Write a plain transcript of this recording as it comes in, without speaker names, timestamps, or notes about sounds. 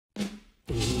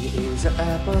is an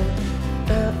apple.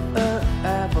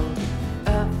 Apple.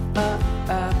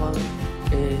 Apple.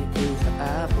 A is an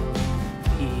apple.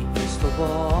 B is for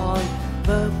boy.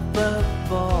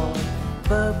 Boy.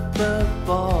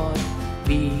 Boy. B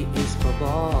is for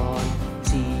boy. C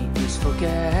is for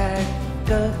cat.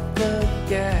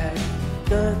 Cat.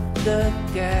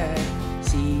 Cat. C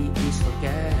is for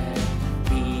cat.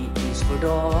 D is for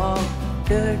dog.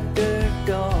 Dog.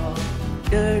 Dog.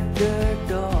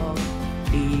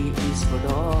 E is for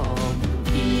dog.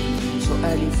 E is for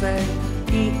elephant.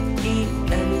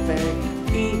 Elephant.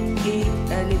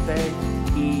 Elephant.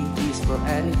 E is for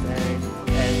elephant.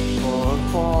 F for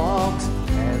fox.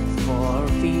 F for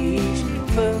fish.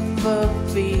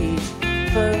 Fish.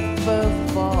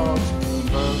 Fox.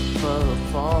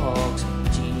 Fox.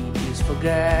 G is for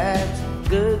grabs.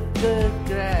 Grabs.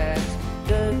 Grabs.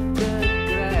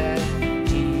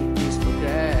 G is for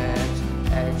grabs.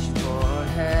 H for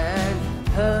hand.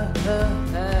 Hand.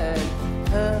 Hand.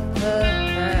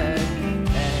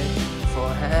 H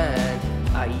for hand.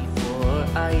 I for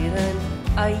iron.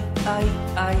 Iron.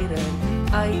 Iron.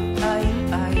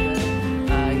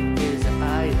 I is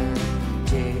iron.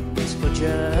 J is for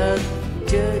jug.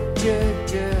 Jug. J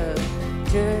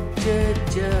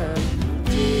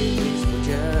is for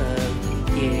jug.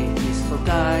 K is for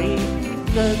guy.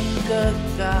 Guy.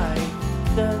 Guy.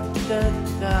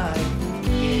 K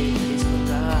is for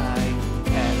guy.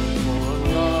 L for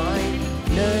loin.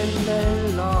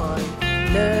 Loin.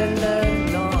 L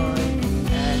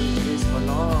is for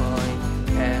loin.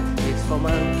 M is for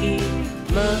monkey.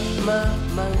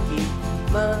 Monkey.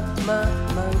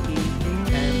 Monkey.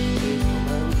 M is for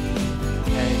monkey.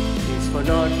 N is for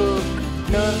notebook.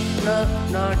 Notebook.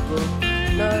 Notebook.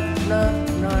 N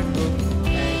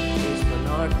is for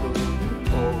notebook.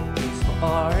 O is for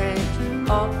orange.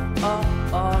 Orange.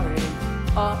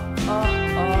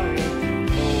 Orange.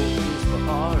 O is for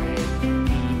orange. P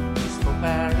is for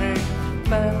parrot.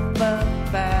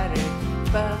 Parrot.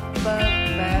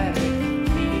 Parrot.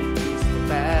 P is for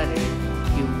parrot.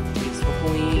 Q is for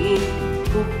queen.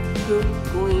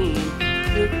 Queen.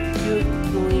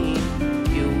 Queen.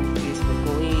 U is for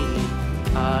queen.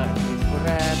 R is for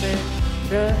rabbit.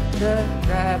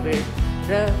 Rabbit.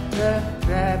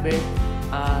 Rabbit.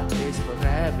 R is for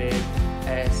rabbit.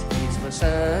 S is for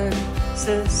sun.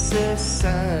 Sun.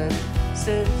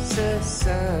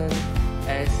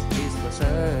 S is for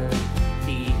sun. T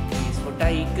is for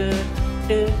tiger.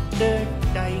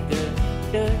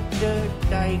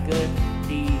 Tiger.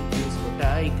 T is for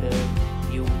tiger.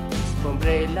 U is for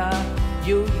umbrella.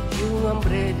 U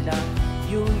umbrella.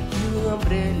 U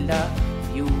umbrella.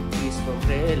 U is for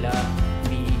umbrella.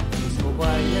 V is for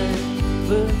violin.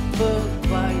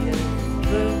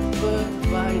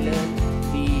 Violin.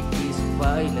 V is for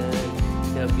violin.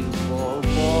 W for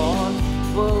ball.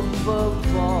 Ball.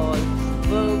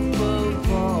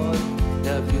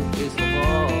 W is for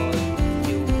ball.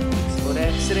 U is for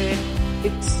X-ray.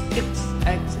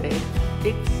 X-ray.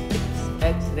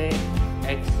 X-ray.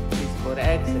 X is for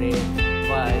X-ray.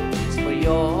 Y is for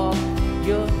york.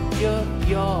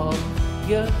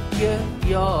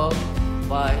 York.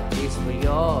 Y is for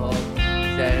york.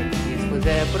 Z is for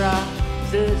zebra.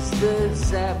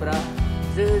 Zebra.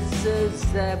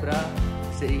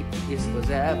 Z is for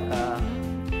zebra.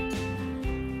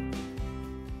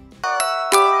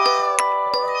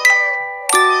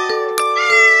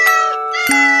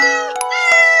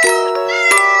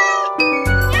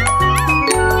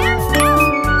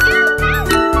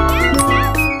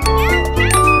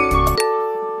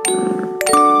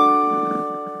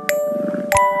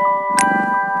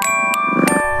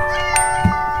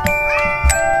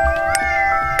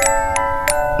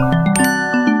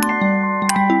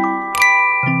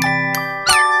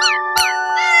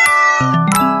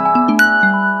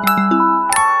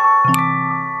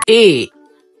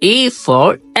 A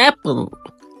for apple.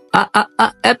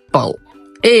 Apple.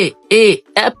 A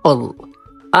apple.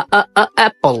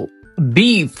 Apple.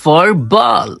 B for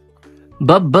ball.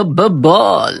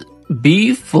 Ball.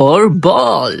 B for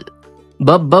ball.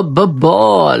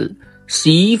 Ball.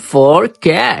 C for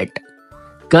cat.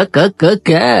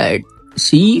 Cat.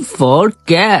 C for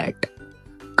cat.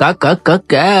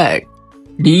 Cat.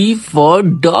 D for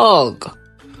dog.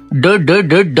 Dog.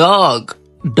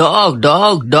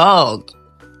 Dog.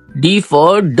 D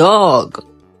for dog.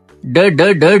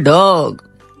 Dog.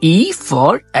 E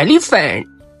for elephant.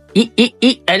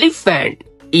 Elephant.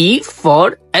 E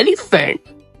for elephant.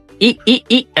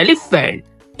 Elephant.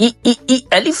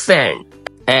 Elephant.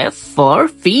 F for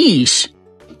fish.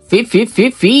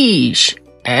 Fish.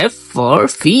 F for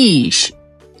fish.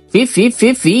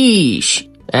 Fish.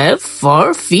 F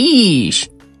for fish.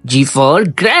 G for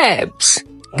grabs.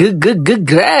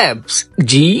 Grabs.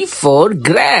 G for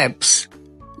grabs.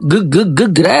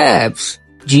 Grabs.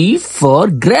 G for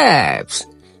grabs.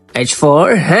 H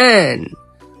for hand.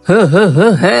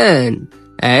 Hand.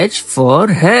 H for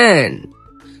hand.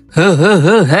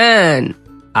 Hand.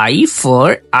 I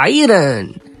for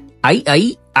iron.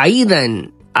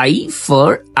 Iron. I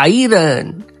for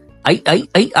iron.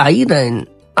 Iron.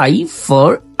 I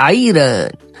for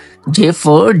iron. J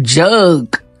for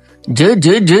jug.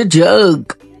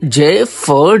 Jug. J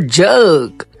for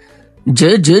jug.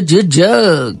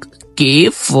 Jug. K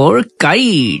for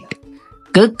kite.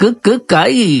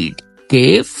 Kite.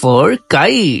 K for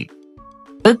kite.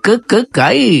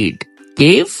 Kite.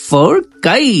 K for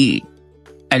kite.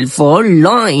 L for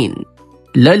line.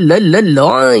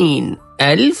 Line.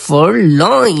 L for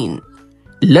line.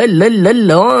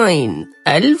 Line.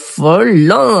 L for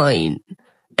line.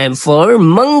 M for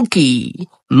monkey.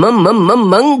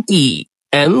 Monkey.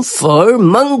 M for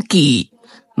monkey.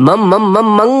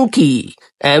 Monkey.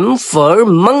 M for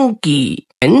monkey.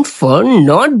 N for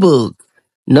notebook.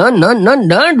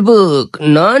 Notebook.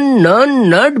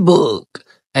 Notebook.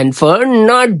 N for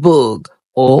notebook.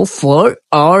 O for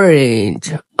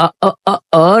orange.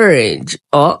 Orange.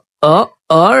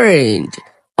 Orange.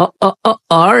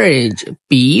 Orange.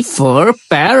 P for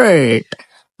parrot.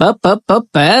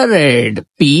 Parrot.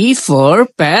 P for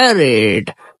parrot.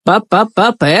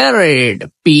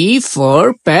 Parrot. P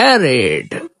for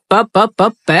parrot.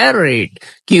 Parrot.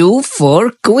 Q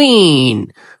for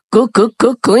queen.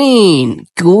 Queen.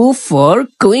 Q for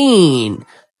queen.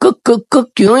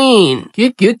 Queen.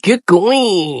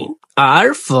 Queen.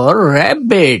 R for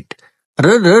rabbit.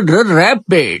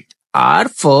 Rabbit. R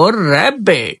for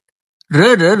rabbit.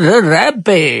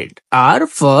 Rabbit. R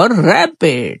for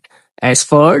rabbit. S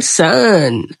for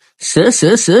sun.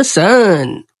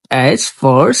 Sun. S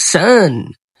for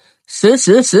sun.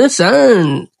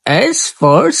 Sun. S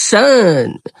for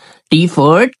sun. T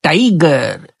for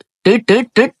tiger.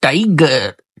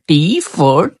 Tiger. T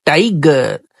for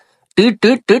tiger.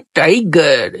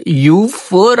 Tiger. U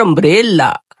for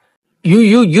umbrella.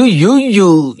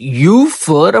 U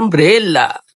for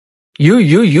umbrella. U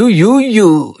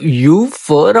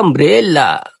for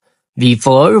umbrella. V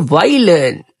for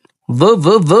violin.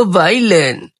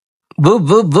 Violin.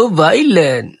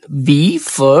 Violin. V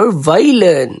for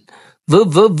violin.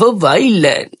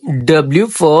 Violin. W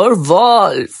for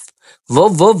wolf.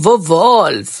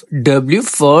 Wolf. W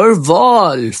for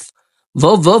wolf.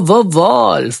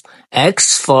 Wolf.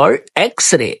 X for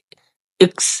X-ray.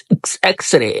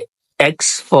 X-ray.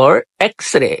 X for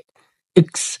X-ray.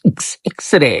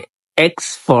 X-ray.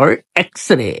 X for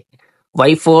X-ray.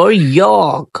 Y for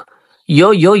York.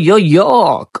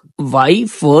 York. Y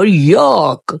for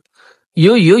York.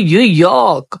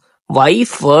 York. Y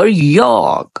for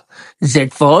York. Z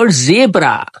for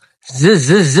zebra.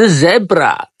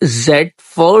 Zebra. Z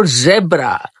for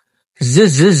zebra.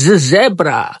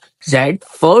 Zebra. Z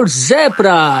for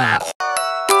zebra.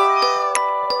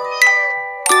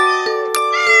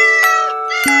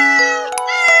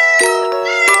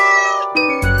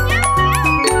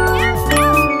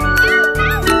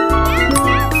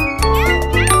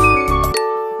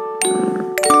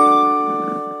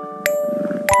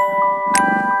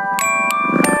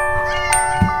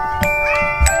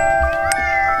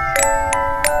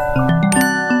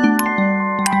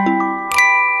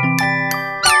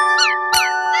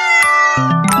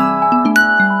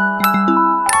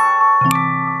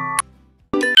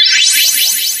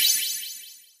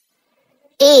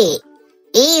 A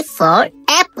for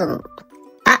apple.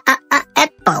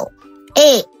 Apple.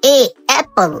 A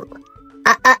apple.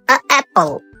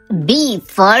 Apple. B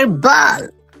for ball.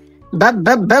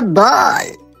 Ball.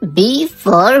 B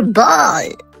for ball.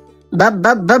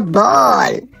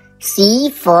 Ball. C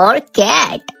for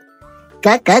cat.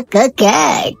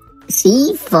 Cat.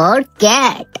 C for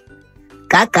cat.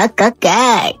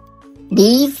 Cat.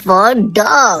 D for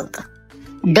dog.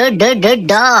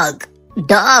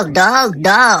 Dog.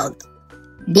 Dog.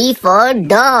 D for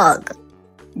dog.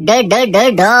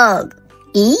 Dog.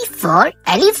 E for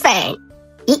elephant.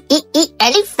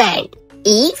 Elephant.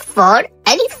 E for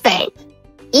elephant.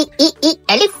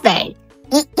 Elephant.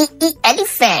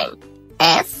 Elephant.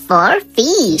 F for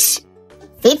fish.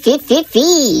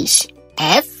 Fish.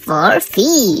 F for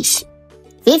fish.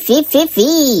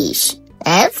 Fish.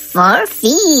 F for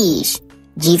fish.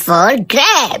 G for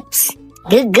grabs.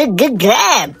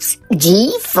 Grabs.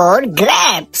 G for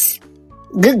grabs.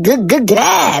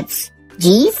 Grabs.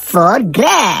 G for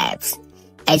grabs.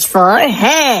 H for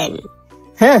hand.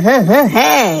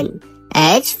 Hand.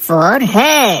 H for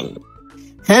hand.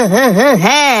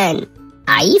 Hand.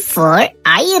 I for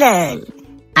iron.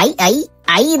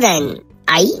 Iron.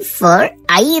 I for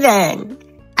iron.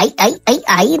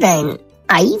 Iron.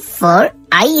 I for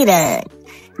iron.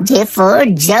 J for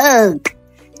jug.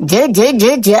 Jug.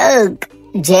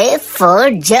 J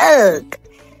for jug.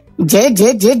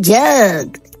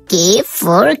 Jug. K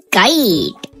for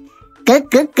kite.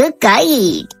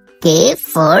 Kite. K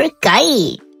for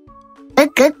kite.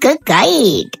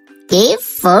 Kite. K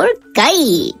for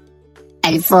kite.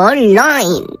 L for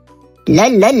line.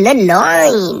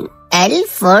 Line. L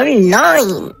for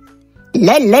line.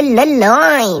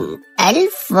 Line. L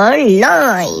for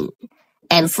line.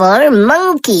 M for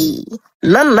monkey.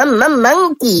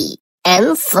 Monkey.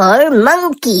 M for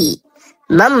monkey.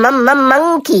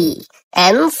 Monkey.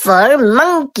 M for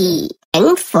monkey.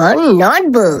 N for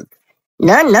notebook.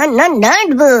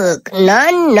 Notebook.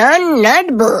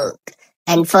 Notebook.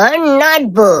 N for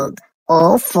notebook.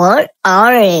 O for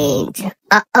orange.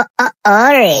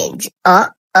 Orange.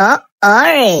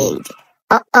 Orange.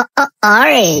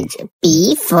 Orange.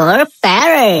 P for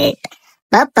parrot.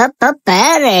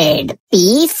 Parrot.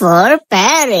 P for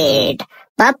parrot.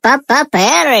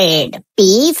 Parrot.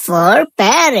 P for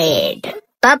parrot.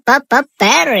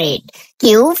 Parrot.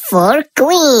 Q for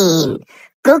queen.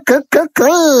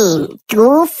 Queen.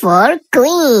 Q for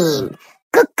queen.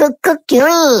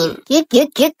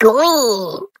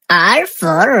 Queen. R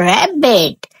for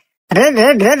rabbit.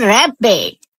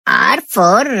 Rabbit. R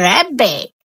for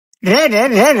rabbit.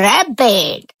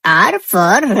 Rabbit. R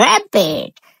for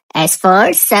rabbit. S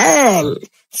for sun.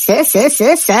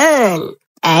 Sun.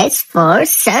 S for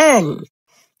sun.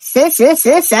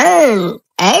 Sun.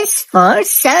 S for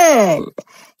sun.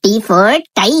 T for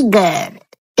tiger.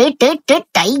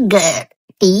 Tiger.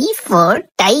 T for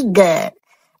tiger.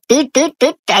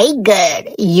 Tiger.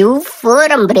 U for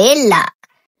umbrella.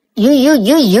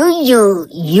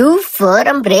 U for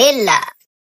umbrella.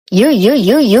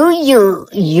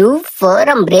 U for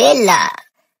umbrella.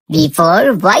 V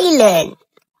for violin.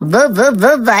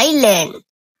 Violin.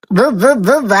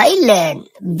 Violin.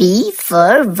 V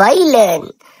for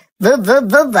violin.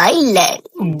 Violin.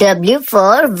 W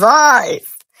for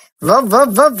wolf.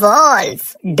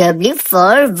 Wolf. W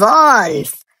for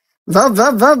wolf.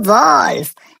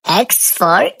 Wolf. X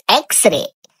for X-ray.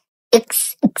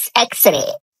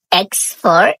 X-ray. X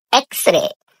for X-ray.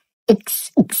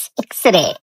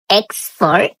 X-ray. X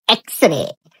for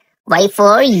X-ray. Y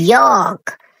for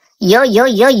York.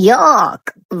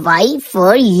 York. Y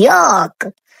for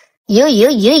York.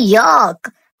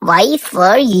 York. Y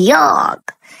for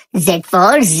York. Z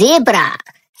for zebra.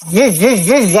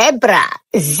 Zebra.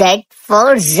 Z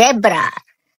for zebra.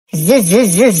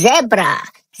 Zebra.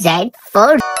 Z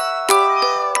for